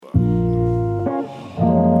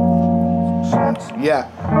Yeah.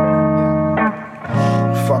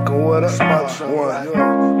 Fucking with us. One.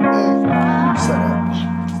 Set up.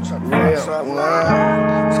 Real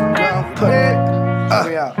one. Put it.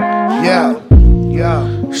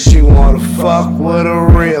 Yeah. She wanna fuck with a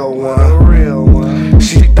real one.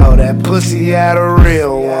 She throw that pussy at a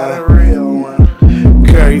real one.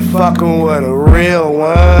 Girl, you fucking with a real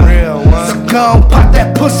one. So gon' pop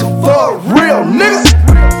that pussy for a real nigga.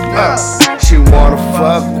 She wanna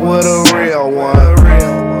fuck with a real one.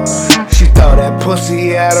 She throw that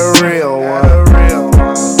pussy at a real one.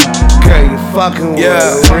 Girl, you fucking with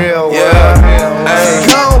a real one. So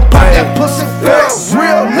gon' pop that pussy for a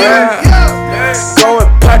real nigga. Go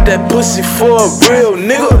and pop that pussy for a real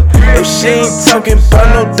nigga. If she ain't talking about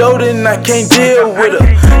no dough, then I can't deal with her.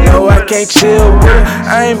 No, I can't chill with her.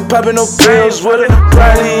 I ain't popping no pills with her.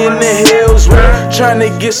 Probably in the hills with her.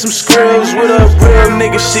 Tryna get some skrills with her. Real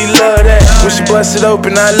nigga, she love that. When she bust it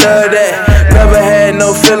open, I love that. Never had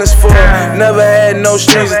no feelings for her. Never had no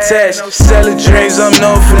strings attached. Selling dreams, I'm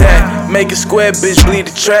known for that. Make a square bitch bleed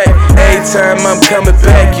the track. Every time I'm coming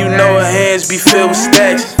back, you know her hands be filled with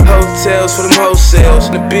stacks. Hotels for them wholesales.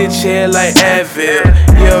 The bitch hair like Advil.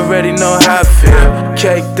 You already know how I feel.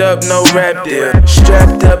 Caked up, no rap deal.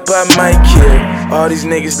 Strapped up, I might kill. All these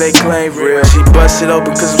niggas, they claim real. She bust it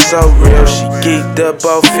open cause I'm so real. She geeked up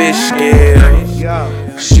off fish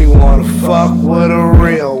scale. She wanna fuck with a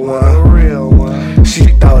real one. She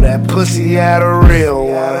throw that pussy at a real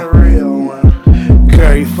one.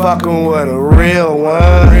 Girl, you fucking with a real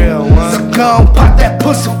one. So gon' pop that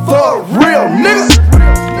pussy for a real nigga.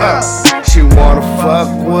 She wanna fuck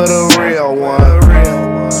with a real one.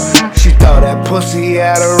 She throw that pussy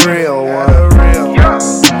at a real one.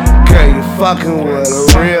 Girl, you fucking with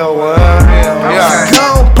a real one. So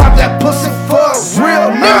gon' pop that pussy for a real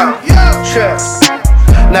nigga.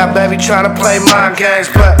 Now baby tryna play mind games,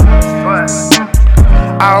 but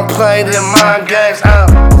I don't play them mind games.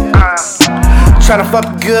 Tryna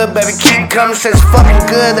fuck good, baby, keep coming. Says fucking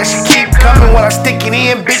good that she keep coming. When I stick it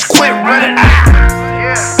in, bitch, quit running.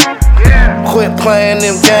 Quit playing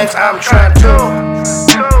them games, I'm trying to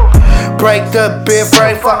break the big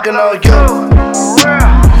brain, fucking on you.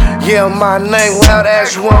 Yell my name loud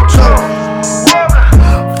as you want to.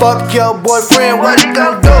 Fuck your boyfriend, what you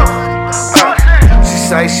gon' do? She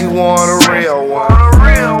say she want a real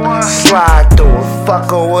one. Slide through her,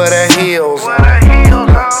 fuck her with her heels on.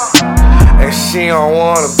 And she don't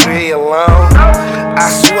wanna be alone. I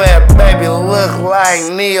swear, baby, look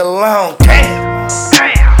like me alone. Damn.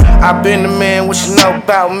 I been the man, what you know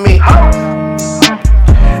about me?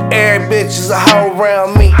 Every bitch is a hoe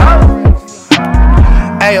around me.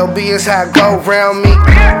 AOB is how I go round me.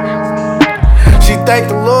 She thank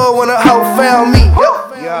the Lord when a hoe found me.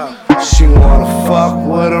 She wanna fuck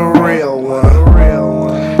with a real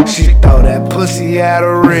one. She throw that pussy at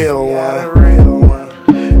a real one.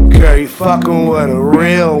 Girl, you fucking with a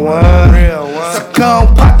real one. So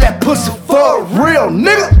gon' pop that pussy for a real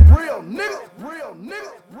nigga.